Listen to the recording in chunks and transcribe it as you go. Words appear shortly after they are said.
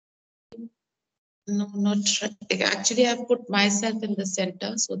No, not actually. I've put myself in the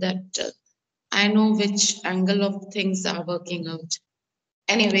center so that I know which angle of things are working out.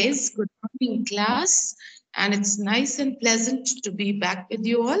 Anyways, good morning, class. And it's nice and pleasant to be back with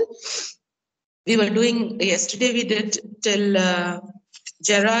you all. We were doing yesterday, we did till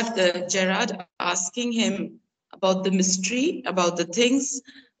Gerard asking him about the mystery, about the things,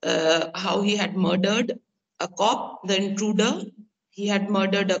 how he had murdered a cop, the intruder. He had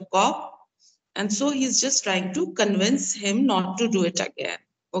murdered a cop. And so he's just trying to convince him not to do it again.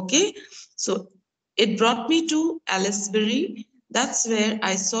 Okay. So it brought me to Aylesbury. That's where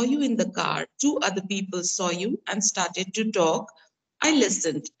I saw you in the car. Two other people saw you and started to talk. I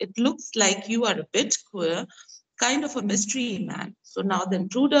listened. It looks like you are a bit queer, kind of a mystery man. So now the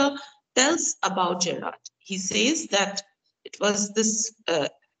intruder tells about Gerard. He says that it was this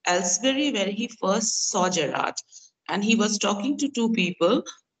Aylesbury where he first saw Gerard, and he was talking to two people,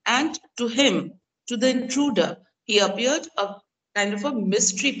 and to him, to the intruder, he appeared a kind of a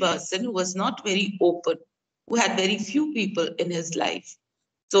mystery person who was not very open, who had very few people in his life.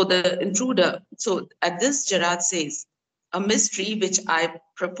 So the intruder, so at this, Gerard says, a mystery which I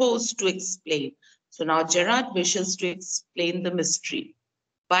propose to explain. So now Gerard wishes to explain the mystery,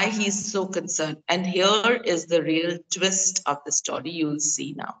 why he's so concerned. And here is the real twist of the story you'll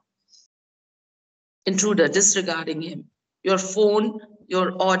see now. Intruder, disregarding him, your phone,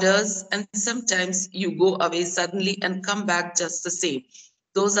 your orders, and sometimes you go away suddenly and come back just the same.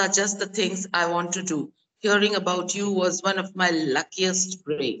 Those are just the things I want to do. Hearing about you was one of my luckiest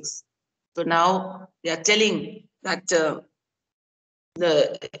breaks. So now they are telling that the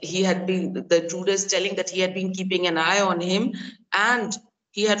intruder is telling that he had been keeping an eye on him, and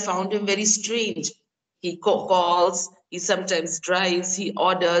he had found him very strange. He calls, he sometimes drives, he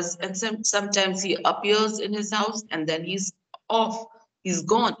orders, and sometimes he appears in his house and then he's off, he's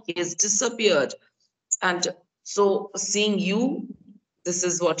gone, he has disappeared. And so seeing you, this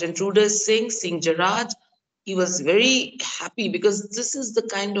is what intruder is saying, seeing Gerard, he was very happy because this is the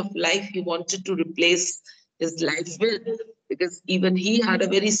kind of life he wanted to replace his life with. Because even he had a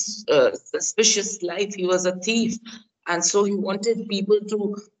very suspicious life. He was a thief. And so he wanted people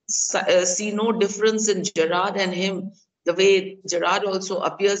to see no difference in Gerard and him. The way Gerard also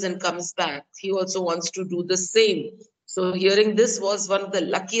appears and comes back, he also wants to do the same. So hearing this was one of the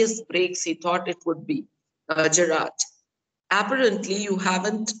luckiest breaks he thought it would be, Gerard. Apparently, you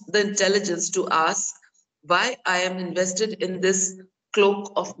haven't the intelligence to ask why I am invested in this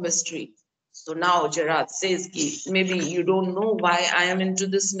cloak of mystery. So now Gerard says, maybe you don't know why I am into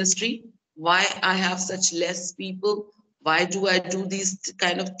this mystery, why I have such less people, why do I do these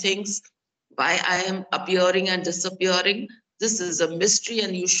kind of things, why I am appearing and disappearing. This is a mystery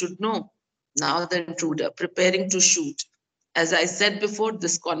and you should know. Now the intruder, preparing to shoot. As I said before,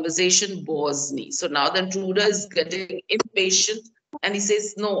 this conversation bores me. So now the intruder is getting impatient and he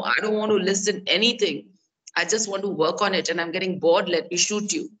says, no, I don't want to listen anything. I just want to work on it and I'm getting bored. Let me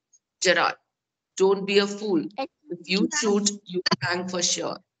shoot you. Gerard, don't be a fool. If you shoot, you hang for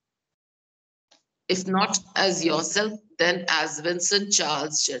sure. If not as yourself, then as Vincent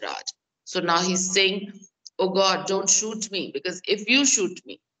Charles Gerard. So now he's saying, oh God, don't shoot me, because if you shoot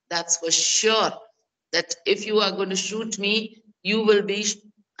me, that's for sure that if you are going to shoot me, you will be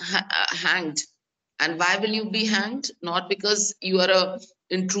hanged. And why will you be hanged? Not because you are a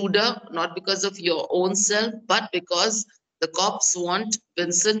intruder, not because of your own self, but because the cops want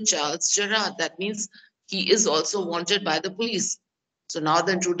Vincent Charles Gerard. That means he is also wanted by the police. So now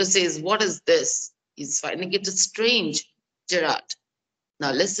the intruder says, what is this? He's finding it strange, Gerard.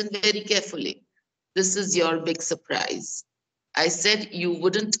 Now listen very carefully. This is your big surprise. I said you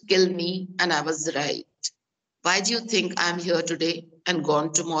wouldn't kill me, and I was right. Why do you think I'm here today and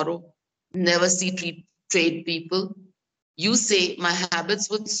gone tomorrow? Never see trade people. You say my habits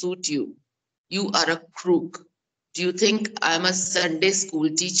would suit you. You are a crook. Do you think I'm a Sunday school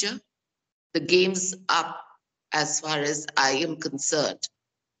teacher? The game's up as far as I am concerned.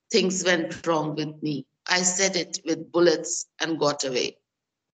 Things went wrong with me. I said it with bullets and got away.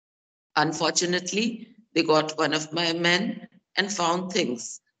 Unfortunately, they got one of my men and found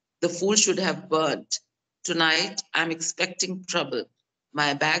things. The fool should have burnt. Tonight, I'm expecting trouble.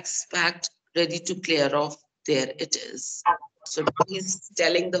 My bag's packed, ready to clear off. There it is. So now he's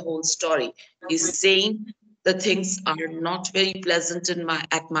telling the whole story. He's saying the things are not very pleasant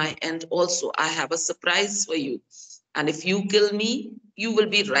at my end. Also, I have a surprise for you. And if you kill me, you will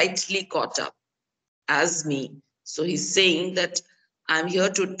be rightly caught up as me. So he's saying that I'm here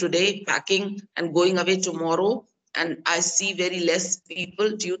today packing and going away tomorrow, and I see very less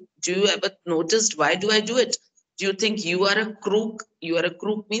people. Do you ever noticed why do I do it? Do you think you are a crook? You are a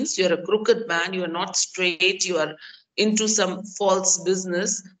crook means you are a crooked man. You are not straight. You are into some false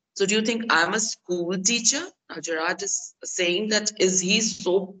business. So do you think I'm a school teacher? Now Gerard is saying that, is he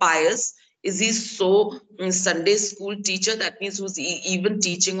so pious? Is he so Sunday school teacher? That means who's even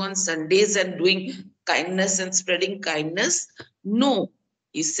teaching on Sundays and doing kindness and spreading kindness? No,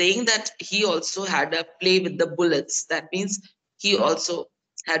 he's saying that he also had a play with the bullets. That means he also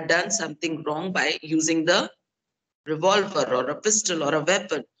had done something wrong by using the revolver or a pistol or a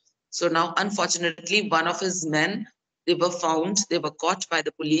weapon. So now, unfortunately, one of his men, they were caught by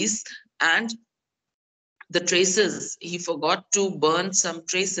the police, and the traces, he forgot to burn some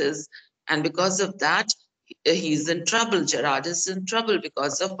traces. And because of that, he's in trouble. Gerard is in trouble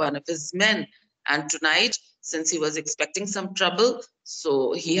because of one of his men. And tonight, since he was expecting some trouble,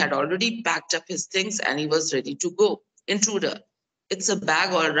 so he had already packed up his things and he was ready to go. Intruder, it's a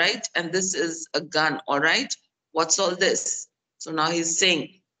bag, all right, and this is a gun, all right. What's all this? So now he's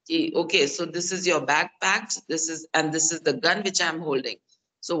saying, okay, so this is your bag packed, this is the gun which I'm holding.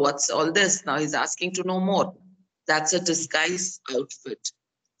 So what's all this? Now he's asking to know more. That's a disguise outfit,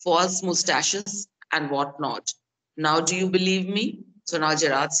 false mustaches and whatnot. Now, do you believe me? So now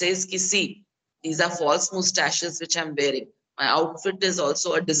Gerard says, see, these are false mustaches which I'm wearing. My outfit is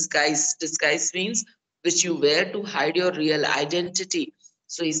also a disguise. Disguise means which you wear to hide your real identity.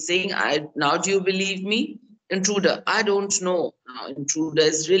 So he's saying, now do you believe me? Intruder, I don't know. Now intruder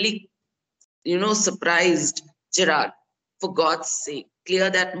is really, surprised. Gerard, for God's sake, clear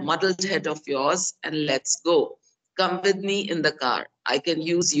that muddled head of yours and let's go. Come with me in the car. I can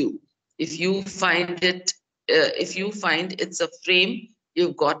use you. If you find it's a frame,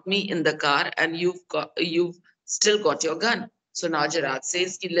 you've got me in the car and you've still got your gun. So now Gerard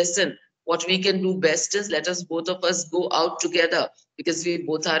says, listen, what we can do best is let us both of us go out together because we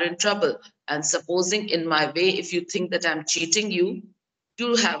both are in trouble. And supposing in my way, if you think that I'm cheating you,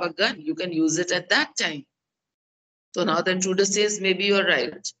 you have a gun, you can use it at that time. So now the intruder says, maybe you're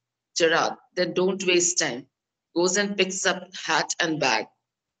right, Gerard, then don't waste time. Goes and picks up hat and bag.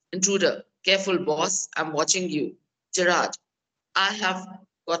 Intruder, careful boss, I'm watching you. Gerard, I have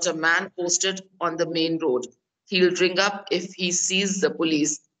got a man posted on the main road. He'll ring up if he sees the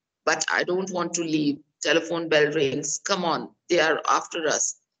police, but I don't want to leave. Telephone bell rings. Come on, they are after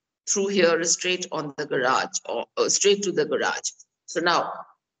us. Through here, straight on the garage, or straight to the garage. So now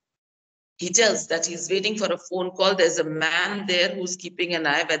he tells that he's waiting for a phone call. There's a man there who's keeping an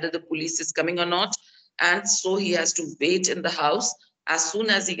eye whether the police is coming or not. And so he has to wait in the house. As soon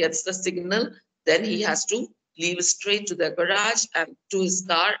as he gets the signal, then he has to leave straight to the garage and to his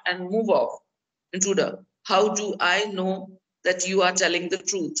car and move off. Intruder, how do I know that you are telling the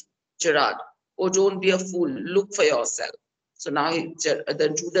truth? Gerard, oh, don't be a fool. Look for yourself. So now the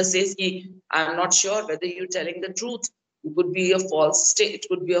intruder says, I'm not sure whether you're telling the truth. It could be a false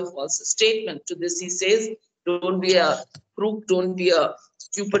statement. To this he says, don't be a crook, don't be a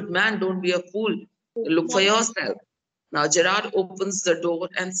stupid man, don't be a fool. Look for yourself. Now Gerard opens the door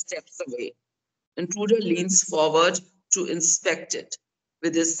and steps away. Intruder leans forward to inspect it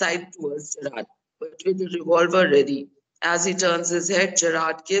with his side towards Gerard, but with the revolver ready. As he turns his head,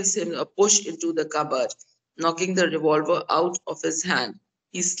 Gerard gives him a push into the cupboard, knocking the revolver out of his hand.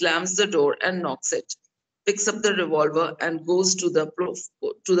 He slams the door and knocks it, picks up the revolver and goes to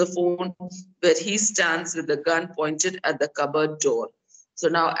the phone where he stands with the gun pointed at the cupboard door. So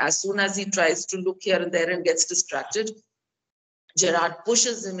now as soon as he tries to look here and there and gets distracted, Gerard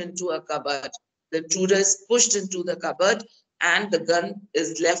pushes him into a cupboard. The intruder is pushed into the cupboard and the gun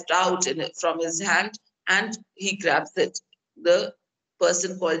is left out from his hand and he grabs it. The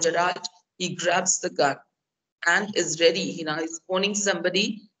person called Gerard, he grabs the gun and is ready. He now is phoning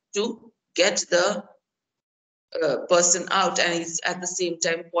somebody to get the person out, and he's at the same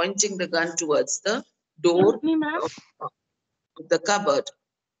time pointing the gun towards the door of the cupboard,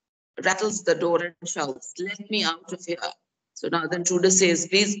 rattles the door and shouts, let me out of here. So now the intruder says,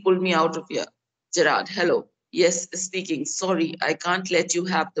 please pull me out of here. Gerard, hello. Yes, speaking. Sorry, I can't let you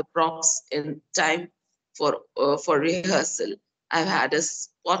have the props in time for rehearsal. I've had a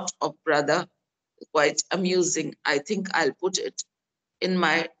spot of brother, quite amusing. I think I'll put it in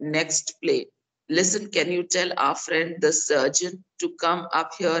my next play. Listen, can you tell our friend the surgeon to come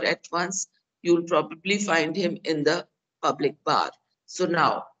up here at once? You'll probably find him in the public bar. So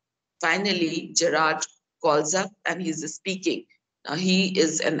now, finally, Gerard calls up and he's speaking. Now, he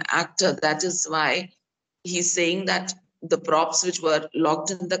is an actor. That is why he's saying that the props which were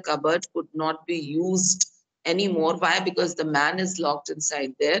locked in the cupboard could not be used anymore. Why? Because the man is locked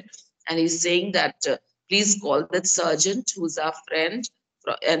inside there. And he's saying that, please call that sergeant who's our friend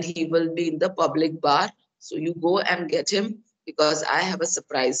and he will be in the public bar So you go and get him because I have a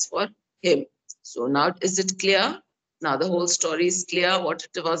surprise for him. So now is it clear? Now the whole story is clear what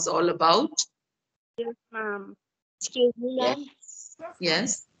it was all about. Yes, ma'am. Excuse me, Yes. ma'am.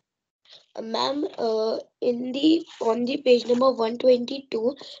 Yes. Ma'am, on the page number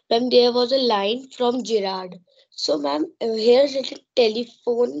 122, ma'am, there was a line from Gerard. So, ma'am, here's a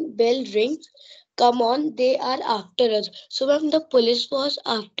telephone bell rings. Come on, they are after us. So, ma'am, the police was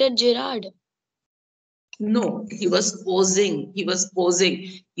after Gerard. No, he was posing. He was posing.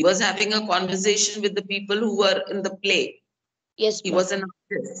 He was having a conversation with the people who were in the play. Yes, He ma'am. was an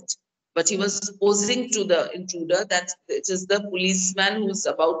artist, but he was posing to the intruder that it is the policeman who's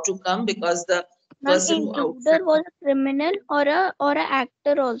about to come because the Ma'am, person who outside. intruder was a criminal or a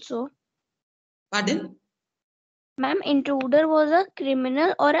actor also. Pardon? Ma'am, intruder was a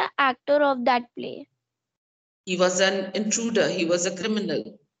criminal or a actor of that play. He was an intruder. He was a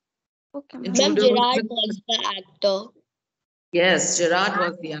criminal. Okay, ma'am. Ma'am, Intruder was Gerard the, was the actor. yes, Gerard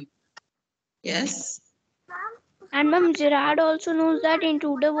was the actor. Yes. And ma'am, Gerard also knows that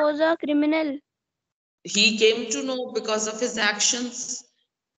intruder was a criminal. He came to know because of his actions.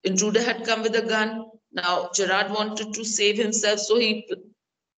 Intruder had come with a gun. Now Gerard wanted to save himself, so he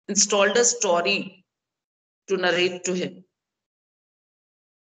installed a story to narrate to him.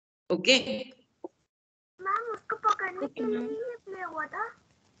 Okay. Okay, ma'am.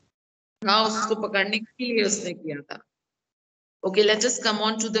 हाँ उसको पकड़ने के लिए उसने किया था. Okay, let us come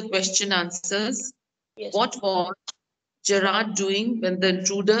on to the question answers. Yes. What was Gerard doing when the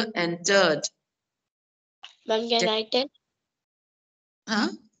intruder entered? Ma'am, can I tell? Huh?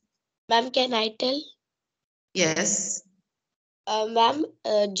 Ma'am, can I tell? Yes. Ma'am,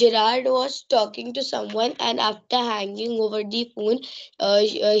 Gerard was talking to someone, and after hanging over the phone,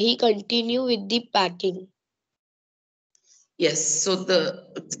 he continued with the packing. Yes. So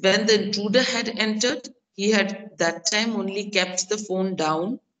when the intruder had entered, he had that time only kept the phone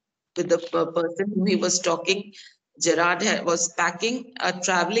down with the person who he was talking. Gerard was packing a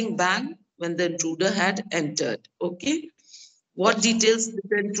traveling bag when the intruder had entered. Okay. What Yes. details did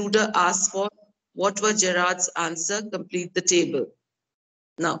the intruder ask for? What were Gerard's answer? Complete the table.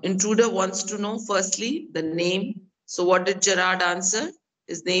 Now, intruder wants to know firstly the name. So, what did Gerard answer?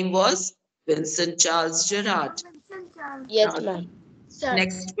 His name was Vincent Charles Gerard. Yes, Now, ma'am.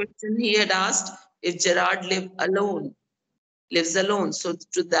 next question he had asked if Gerard lives alone. So,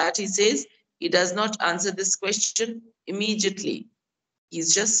 to that he says he does not answer this question immediately.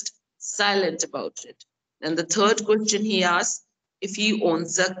 He's just silent about it. And the third question he asked if he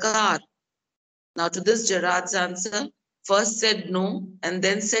owns a car. Now, to this, Gerard's answer first said no and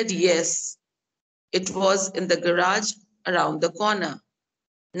then said yes. It was in the garage around the corner.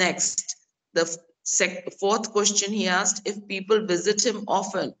 Next, the fourth question he asked if people visit him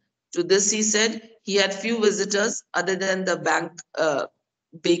often. To this, he said he had few visitors other than the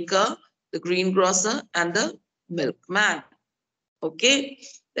baker, the greengrocer, and the milkman. Okay.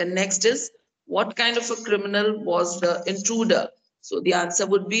 Then next is what kind of a criminal was the intruder? So the answer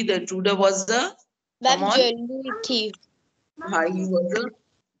would be the intruder was the, come Ma'am, on, jewelry thief. he was a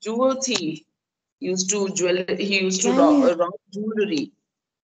jewel thief. He used to Ma'am, rob jewelry.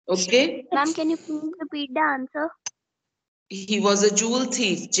 Okay. Ma'am, can you please repeat the answer? He was a jewel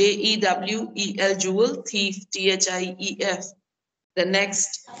thief. Jewel, jewel thief, thief. The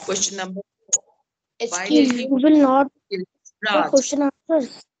next question number. Why did excuse he me, will not kill the Raj? question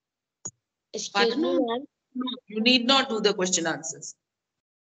answers. Excuse Pardon? me, ma'am. No, you need not do the question answers.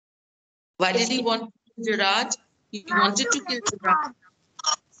 Why did he want to kill Gerard? He wanted to kill Gerard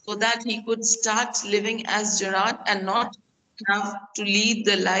so that he could start living as Gerard and not have to lead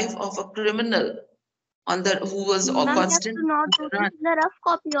the life of a criminal who was Ma'am, you have constant to not on the run, notice the rough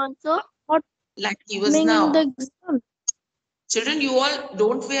copy also. What like he was coming in the now. exam? Children, you all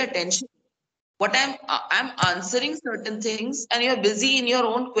don't pay attention. What I'm answering certain things and you're busy in your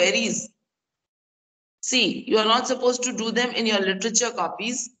own queries. See, you are not supposed to do them in your literature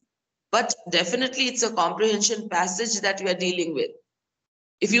copies, but definitely it's a comprehension passage that we are dealing with.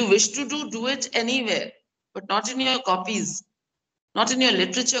 If you wish to do it anywhere, but not in your copies, not in your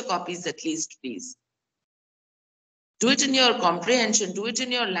literature copies at least, please. Do it in your comprehension, do it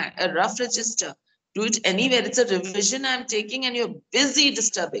in your rough register, do it anywhere. It's a revision I'm taking and you're busy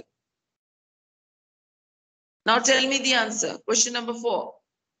disturbing. Now tell me the answer. Question number 4.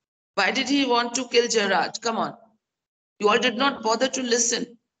 Why did he want to kill Gerard? Come on. You all did not bother to listen.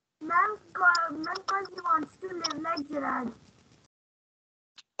 Ma'am, because he wants to live like Gerard.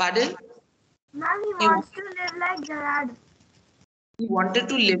 Pardon? Ma'am, he wants to live like Gerard. He wanted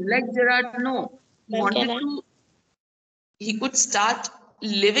to live like Gerard? No. He Ma'am, can wanted I? to, he could start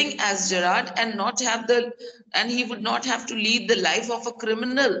living as Gerard and he would not have to lead the life of a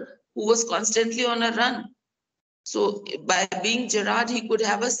criminal who was constantly on a run. So by being Gerard, he could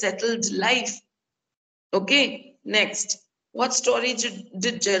have a settled life. Okay, next. What story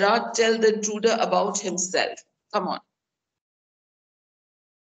did Gerard tell the intruder about himself? Come on.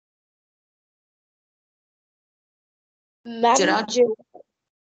 Ma'am, Gerard.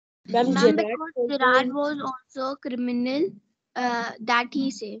 Ma'am, Ma'am, Gerard because told Gerard him- was also a criminal, that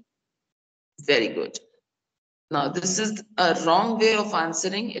he said. Very good. Now, this is a wrong way of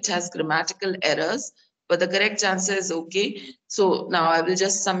answering. It has grammatical errors, but the correct answer is okay. So now I will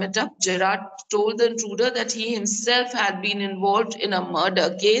just sum it up. Gerard told the intruder that he himself had been involved in a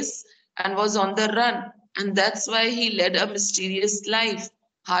murder case and was on the run. And that's why he led a mysterious life,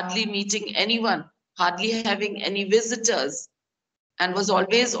 hardly meeting anyone, hardly having any visitors, and was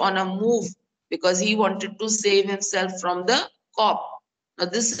always on a move because he wanted to save himself from the cop. Now,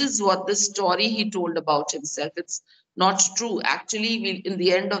 this is what the story he told about himself. It's not true. Actually, in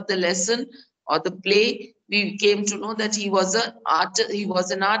the end of the lesson or the play, we came to know that he was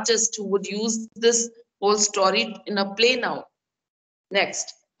an artist who would use this whole story in a play now.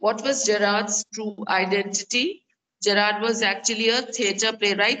 Next, what was Gerard's true identity? Gerard was actually a theatre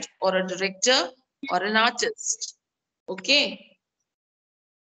playwright or a director or an artist. Okay.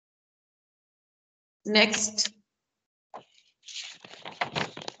 Next.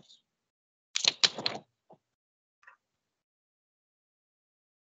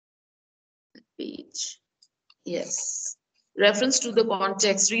 Page. Yes. Reference to the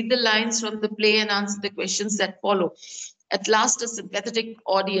context. Read the lines from the play and answer the questions that follow. At last, a sympathetic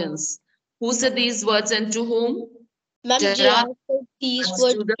audience. Who said these words and to whom? Ma'am, Gerard Gerard said these was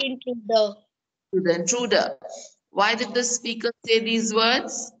words to the to intruder. intruder. Why did the speaker say these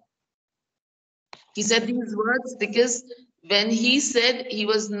words? He said these words because when he said he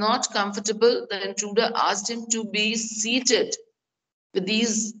was not comfortable, the intruder asked him to be seated with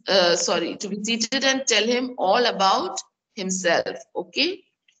these, to be seated and tell him all about himself. Okay.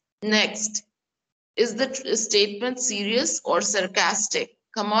 Next, is the statement serious or sarcastic?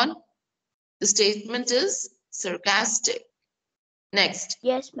 Come on. The statement is sarcastic. Next,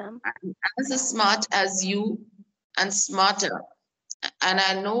 Yes, ma'am. as smart as you and smarter. And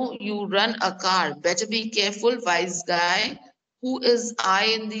I know you run a car. Better be careful, wise guy. Who is I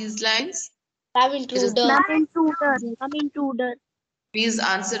in these lines? Ma'am, It is, intruder. Ma'am, intruder. Ma'am, intruder. please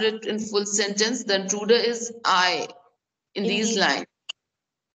answer it in full sentence. The intruder is I in these lines.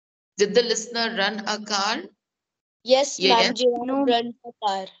 Did the listener run a car? Yes, Yes. ma'am, Gerard No. runs a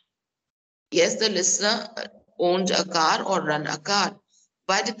car. Yes, the listener owned a car or run a car.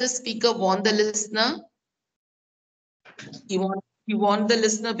 Why did the speaker warn the listener? He warned the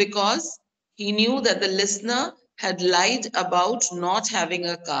listener because he knew that the listener had lied about not having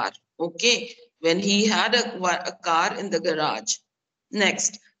a car. Okay, when he had a car in the garage.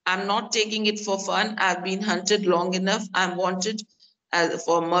 Next, I'm not taking it for fun. I've been hunted long enough. I'm wanted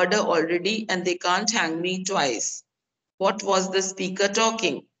for murder already, and they can't hang me twice. What was the speaker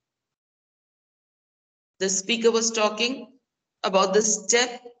talking? The speaker was talking about the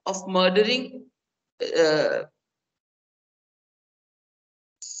step of murdering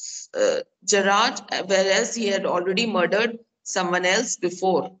Gerard, whereas he had already murdered someone else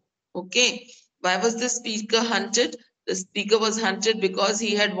before. Okay. Why was the speaker hunted? The speaker was hunted because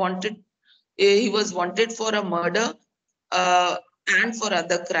he was wanted for a murder and for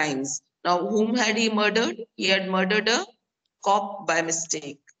other crimes. Now, whom had he murdered? He had murdered a cop by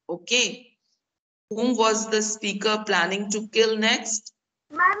mistake. Okay. Whom was the speaker planning to kill next?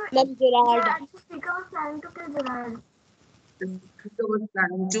 Ma'am, Gerard. The speaker was planning to kill Gerard. The speaker was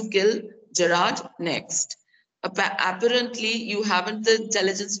planning to kill Gerard next. Apparently, you haven't the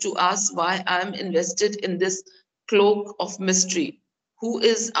intelligence to ask why I'm invested in this cloak of mystery. Who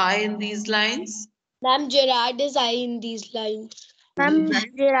is I in these lines? Ma'am, Gerard is I in these lines. Ma'am,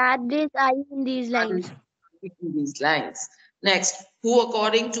 Gerard is I in these lines. In these lines. Next, who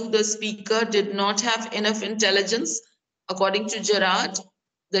according to the speaker did not have enough intelligence? According to Gerard,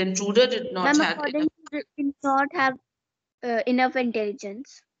 the intruder did not Ma'am, have enough. according to did not have enough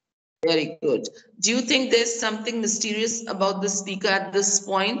intelligence. Very good. Do you think there's something mysterious about the speaker at this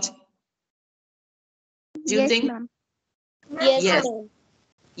point? Do you Yes, think? ma'am. Yes, Yes. ma'am.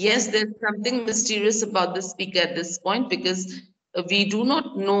 Yes, there's something mysterious about the speaker at this point because we do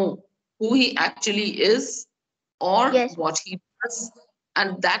not know who he actually is or Yes. what he does.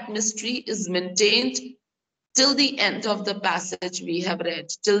 And that mystery is maintained till the end of the passage we have read,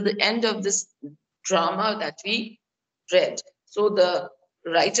 till the end of this drama that we read. So the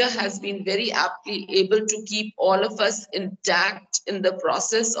writer has been very aptly able to keep all of us intact in the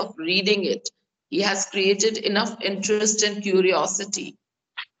process of reading it. He has created enough interest and curiosity.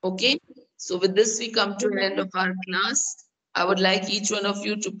 Okay, so with this, we come to the end of our class. I would like each one of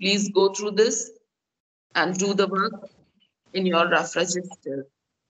you to please go through this and do the work in your rough register.